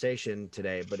conversation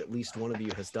today, but at least one of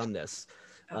you has done this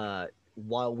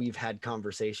while we've had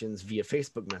conversations via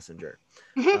Facebook Messenger.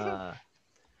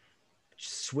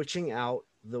 Switching out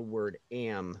the word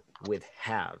am with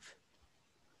have.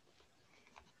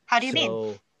 How do you mean?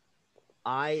 So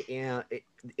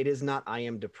it is not I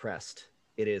am depressed.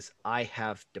 It is I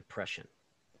have depression.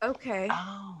 Okay.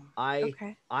 Oh,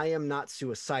 Okay. I am not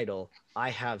suicidal. I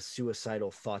have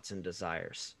suicidal thoughts and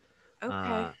desires. Okay.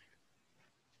 Uh,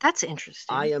 that's I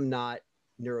interesting. am not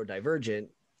neurodivergent.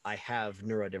 I have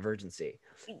neurodivergency.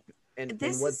 And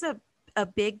This what is a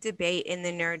big debate in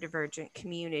the neurodivergent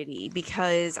community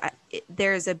because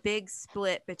there's a big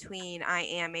split between I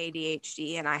am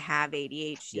ADHD and I have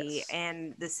ADHD, yes.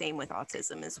 and the same with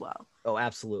autism as well. Oh,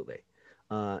 absolutely.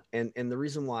 And the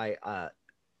reason why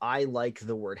I like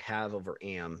the word have over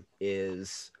am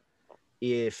is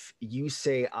if you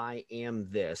say I am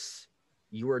this,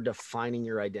 you are defining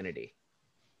your identity.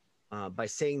 By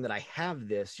saying that I have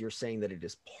this, you're saying that it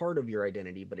is part of your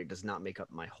identity, but it does not make up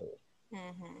my whole.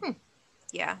 Mm-hmm.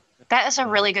 Yeah. That is a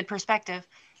really good perspective.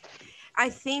 I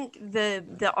think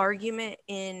the argument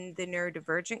in the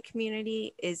neurodivergent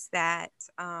community is that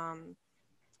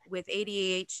with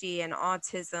ADHD and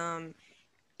autism,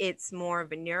 it's more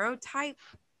of a neurotype.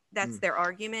 That's their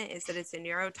argument, is that it's a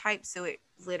neurotype, so it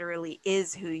literally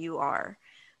is who you are.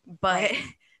 But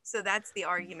so that's the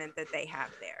argument that they have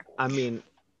there. I mean,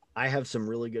 I have some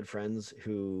really good friends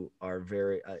who are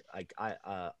very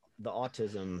the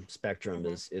autism spectrum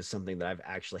is something that I've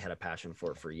actually had a passion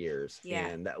for years. Yeah.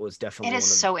 And that was It definitely is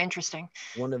so interesting.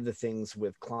 one of the things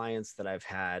with clients that I've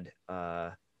had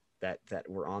that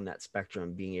were on that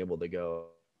spectrum, being able to go,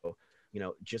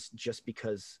 just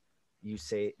because you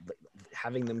say,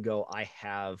 having them go, I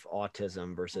have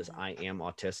autism versus I am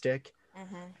autistic,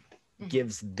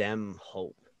 gives them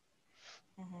hope.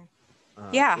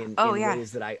 Yeah. In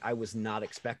ways that I was not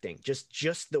expecting.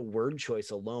 Just the word choice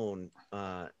alone,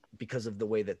 because of the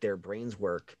way that their brains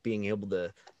work, being able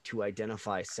to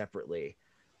identify separately,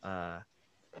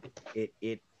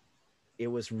 it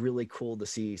was really cool to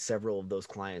see several of those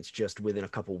clients just within a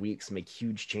couple weeks make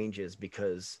huge changes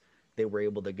because they were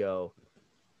able to go,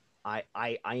 I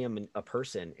am a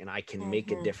person and I can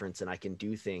make a difference and I can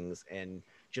do things, and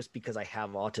just because I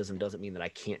have autism doesn't mean that I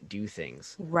can't do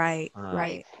things. Right.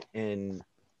 Right. And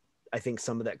I think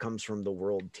some of that comes from the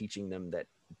world teaching them that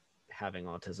having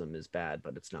autism is bad,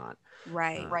 but it's not.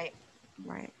 Right. Right.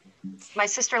 Right. My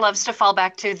sister loves to fall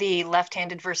back to the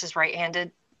left-handed versus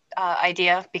right-handed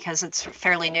idea because it's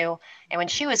fairly new. And when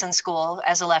she was in school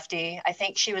as a lefty, I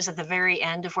think she was at the very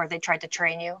end of where they tried to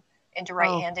train you into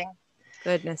right-handing.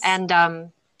 Goodness.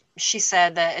 And she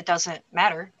said that it doesn't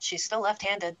matter. She's still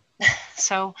left-handed.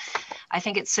 So I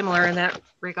think it's similar in that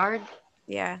regard.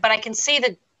 Yeah. But I can see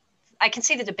the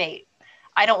debate.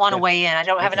 I don't want to weigh in. I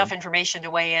don't have enough information to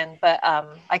weigh in, but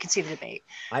I can see the debate.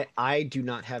 I do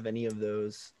not have any of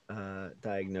those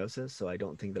diagnoses, so I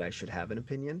don't think that I should have an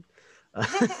opinion.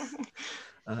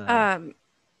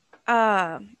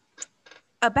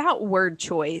 About word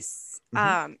choice,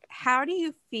 how do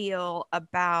you feel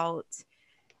about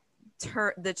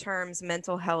the terms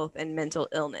mental health and mental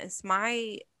illness?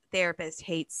 My therapist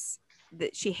hates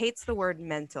the word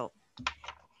mental,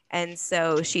 and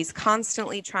so she's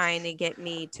constantly trying to get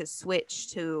me to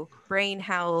switch to brain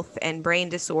health and brain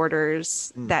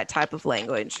disorders, that type of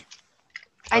language.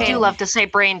 I do love to say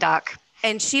brain doc.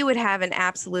 And she would have an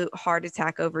absolute heart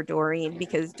attack over Doreen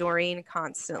because Doreen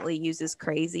constantly uses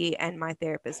crazy, and my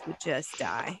therapist would just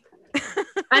die.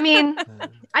 I mean,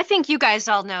 I think you guys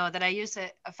all know that I use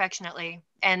it affectionately.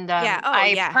 And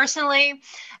personally,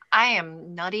 I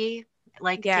am nutty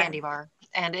like a candy bar.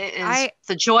 And it is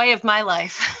the joy of my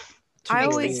life. I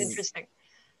Makes always things interesting.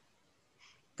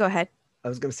 Go ahead. I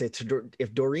was going to say,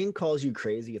 if Doreen calls you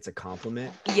crazy, it's a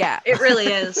compliment. Yeah, it really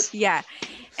is. Yeah.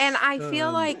 And I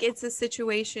feel like it's a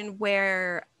situation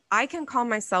where I can call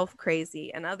myself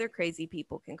crazy and other crazy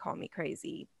people can call me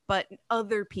crazy, but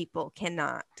other people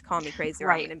cannot call me crazy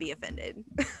or I'm going to be offended.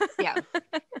 Yeah.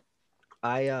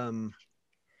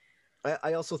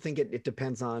 I also think it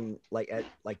depends on like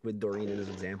with Doreen in his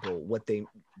example,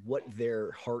 what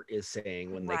their heart is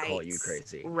saying when they call Right. you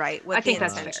crazy. Right. I What the think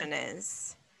that's fair. intention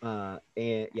is. And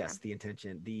Yeah. yes, the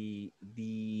intention.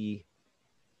 The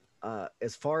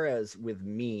as far as with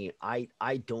me, I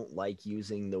don't like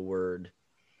using the word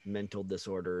mental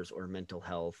disorders or mental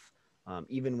health,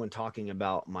 even when talking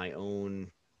about my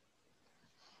own.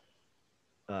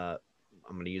 Uh,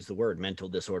 I'm going to use the word mental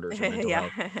disorders or mental Yeah.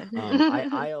 health.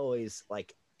 I always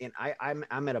like, and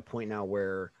I'm at a point now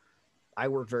where I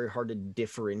work very hard to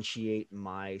differentiate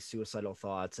my suicidal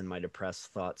thoughts and my depressed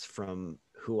thoughts from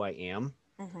who I am,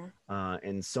 Hmm.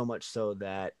 and so much so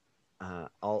that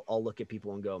I'll look at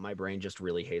people and go, my brain just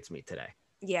really hates me today.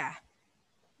 Yeah.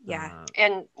 Yeah. Uh,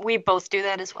 And we both do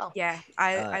that as well. Yeah. uh,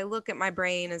 I look at my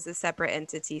brain as a separate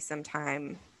entity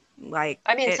sometime. Like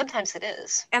I mean, it, sometimes it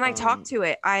is. and I talk um, to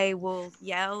it. I will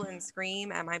yell and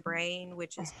scream at my brain,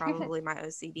 which is probably my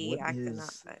OCD what acting up.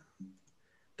 is But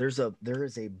there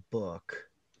is a book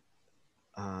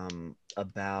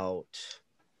about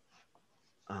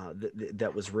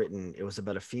that was written. It was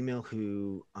about a female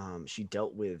who she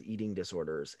dealt with eating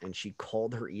disorders, and she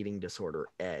called her eating disorder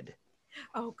Ed.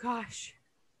 oh gosh.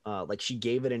 Like she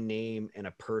gave it a name and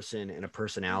a person and a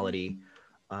personality,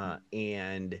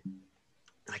 and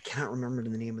I cannot remember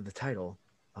the name of the title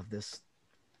of this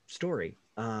story.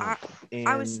 I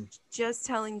I was And just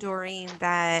telling Doreen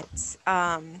that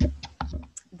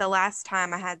the last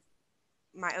time I had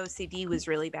my OCD was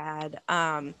really bad.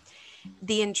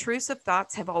 The intrusive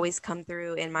thoughts have always come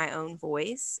through in my own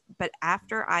voice, but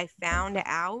after I found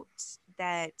out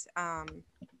that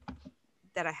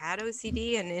that I had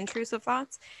OCD and intrusive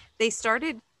thoughts, they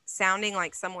started sounding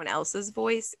like someone else's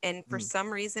voice, and for some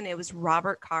reason, it was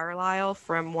Robert Carlyle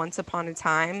from Once Upon a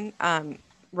Time,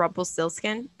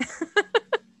 Rumpelstiltskin.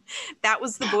 That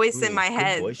was the voice in ooh, my good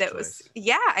head. voice That was, choice.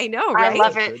 yeah, I know, I right?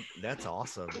 love it. That's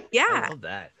awesome. I Yeah. love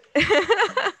that.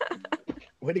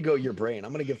 Way to go, your brain.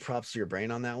 I'm gonna give props to your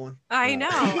brain on that one. I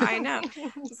know, I know.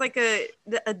 It's like a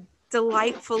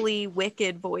delightfully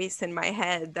wicked voice in my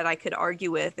head that I could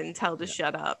argue with and tell to Yeah.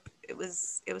 shut up. It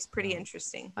was pretty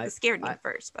interesting. I It scared me I at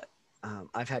first, but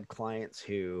I've had clients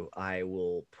who I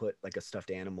will put like a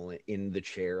stuffed animal in the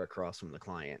chair across from the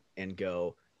client and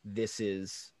go, "This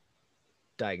is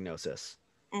diagnosis,"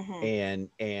 hmm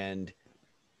and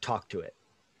talk to it.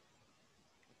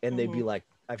 And they'd be hmm like,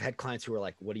 I've had clients who are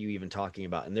like, "What are you even talking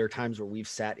about?" And there are times where we've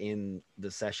sat in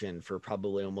the session for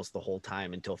probably almost the whole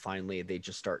time until finally they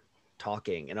just start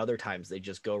talking, and other times they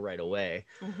just go right away.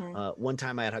 hmm One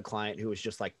time I had a client who was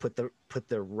just like, put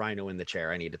the rhino in the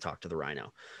chair. I need to talk to the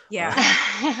rhino. yeah.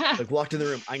 Like walked in the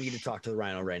room. I need to talk to the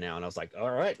rhino right now. And I was like,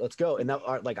 all right, let's go. And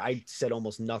that like I said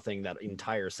almost nothing that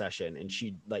entire session, and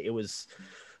she like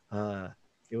uh,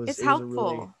 It's it was a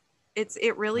really helpful.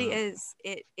 It really uh, is.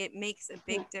 It makes a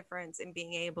big difference in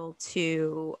being able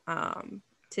to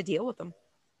deal with them.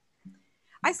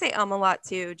 I say a lot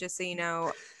too, just so you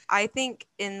know. I think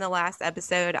in the last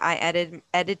episode I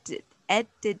edited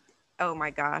oh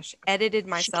my gosh, edited She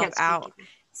myself can't speak out even.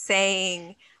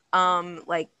 saying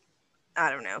like I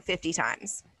don't know, 50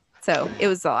 times. So it yeah.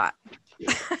 was a lot.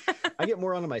 I get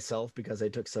more onto myself because I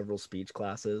took several speech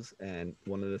classes, and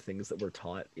one of the things that we're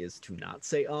taught is to not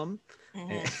say And,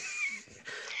 hmm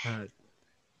uh,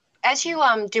 As you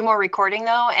do more recording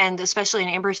though, and especially in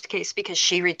Amber's case, because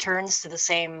she returns to the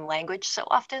same language so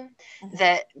often, hmm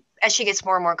that as she gets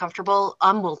more and more comfortable,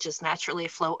 will just naturally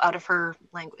flow out of her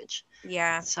language.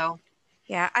 Yeah. So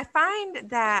Yeah, I find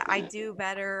that I do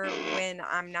better when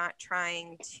I'm not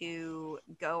trying to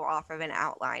go off of an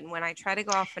outline. When I try to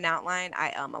go off an outline,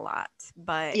 I a lot.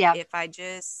 But yeah, if I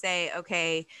just say,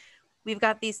 okay, we've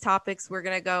got these topics we're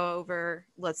going to go over,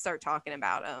 let's start talking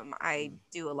about them, I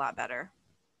do a lot better.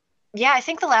 yeah, I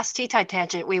think the last tea time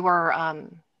tangent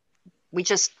we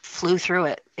just flew through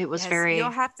it. It was Yes, you'll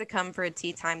very have to come for a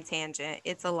tea time tangent.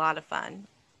 It's a lot of fun.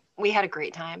 we had a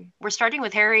great time. We're starting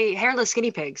with hairless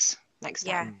guinea pigs next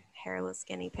Yeah, time. hairless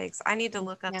guiney pigs. I need to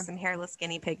look up Yeah, some hairless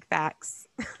guinea pig facts.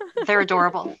 they're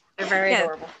adorable. They're very Yeah,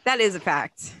 adorable. that is a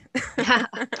fact.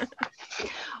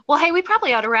 Well, hey, we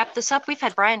probably ought to wrap this up. We've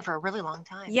had Brian for a really long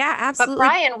time. Yeah, But absolutely.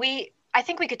 Brian, I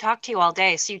think we could talk to you all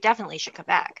day, so you definitely should come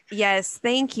back. Yes,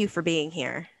 thank you for being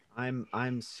here.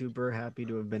 I'm super happy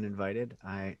to have been invited.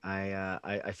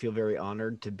 I feel very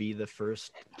honored to be the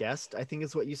first guest. I think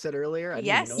is what you said earlier. I didn't even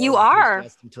Yes, know I You was the first are.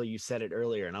 guest until you said it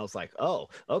earlier, and I was like, oh,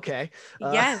 okay. Uh,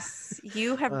 yes,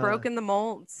 you have uh, broken the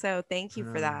mold, so thank you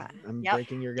for that. I'm Yep.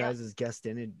 breaking your Yep. guys' guest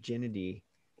virginity.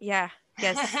 Yeah,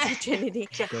 Guestigity.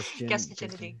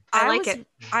 Guestigity. I like was it.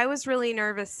 I was really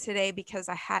nervous today because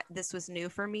this was new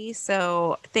for me.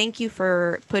 So thank you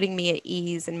for putting me at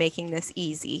ease and making this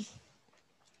easy.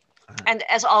 And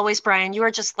as always, Brian, you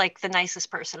are just like the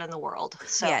nicest person in the world.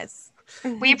 So yes.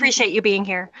 we appreciate you being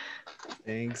here.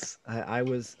 Thanks. I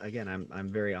was again. I'm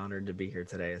very honored to be here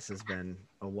today. This has been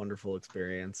a wonderful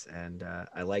experience, and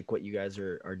I like what you guys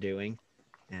are doing,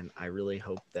 and I really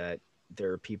hope that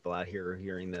there are people out here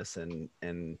hearing this and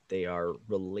they are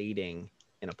relating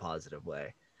in a positive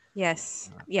way. Yes.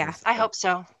 Yeah. I hope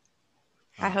so.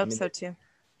 I hope so too.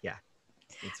 Yeah.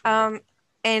 It's wonderful.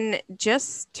 And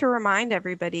just to remind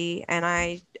everybody, and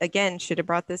I again should have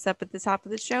brought this up at the top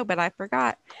of the show, but I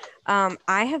forgot.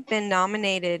 I have been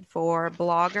nominated for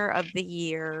Blogger of the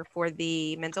Year for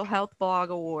the Mental Health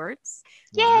Blog Awards.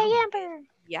 Yay, Amber!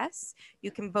 Yes, you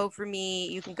can vote for me.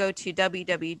 You can go to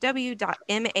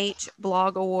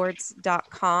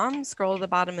www.mhblogawards.com, scroll to the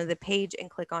bottom of the page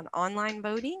and click on online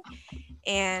voting.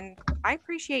 And I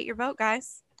appreciate your vote,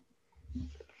 guys.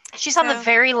 She's on the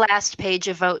very last page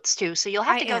of votes too, so you'll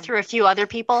have to go through a few other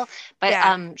people,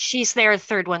 but she's there,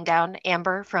 third one down,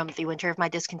 Amber from The Winter of My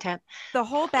Discontent. The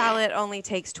whole ballot only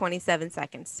takes 27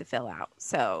 seconds to fill out,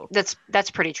 so that's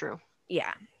pretty true.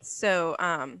 Yeah, so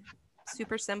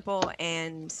super simple,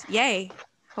 and yay!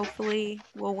 Hopefully,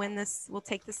 we'll win this. We'll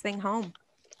take this thing home.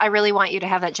 I really want you to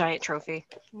have that giant trophy.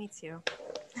 Me too.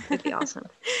 It'd be awesome.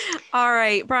 All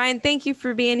right, Brian, thank you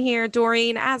for being here.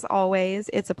 Doreen, as always,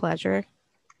 it's a pleasure.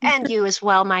 And you as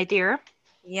well, my dear.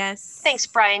 Yes. Thanks,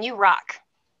 Brian. You rock.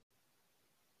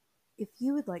 If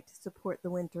you would like to support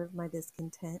The Winter of My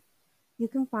Discontent, you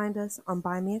can find us on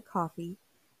Buy Me a Coffee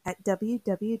at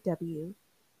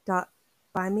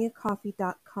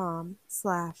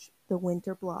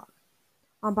www.buymeacoffee.com/thewinterblog.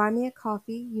 On Buy Me a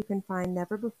Coffee, you can find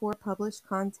never-before-published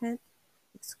content,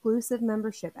 exclusive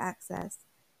membership access,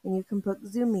 and you can book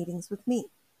Zoom meetings with me.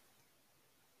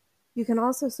 You can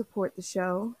also support the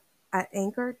show at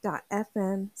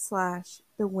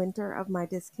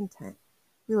anchor.fm/thewinterofmydiscontent.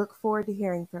 We look forward to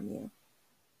hearing from you.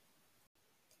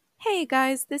 Hey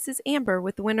guys, this is Amber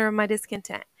with The Winter of My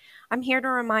Discontent. I'm here to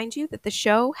remind you that the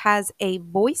show has a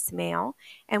voicemail,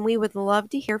 and we would love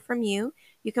to hear from you.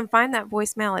 You can find that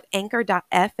voicemail at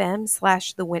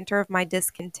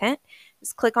anchor.fm/thewinterofmydiscontent.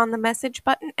 Just click on the message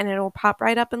button and it'll pop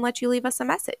right up and let you leave us a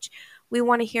message. We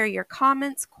want to hear your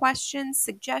comments, questions,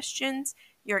 suggestions,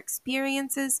 your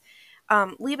experiences.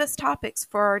 Leave us topics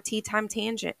for our Tea Time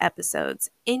Tangent episodes.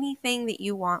 Anything that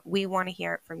you want, we want to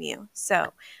hear it from you.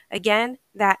 So again,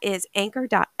 that is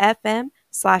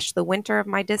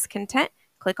anchor.fm/thewinterofmydiscontent.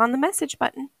 Click on the message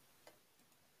button.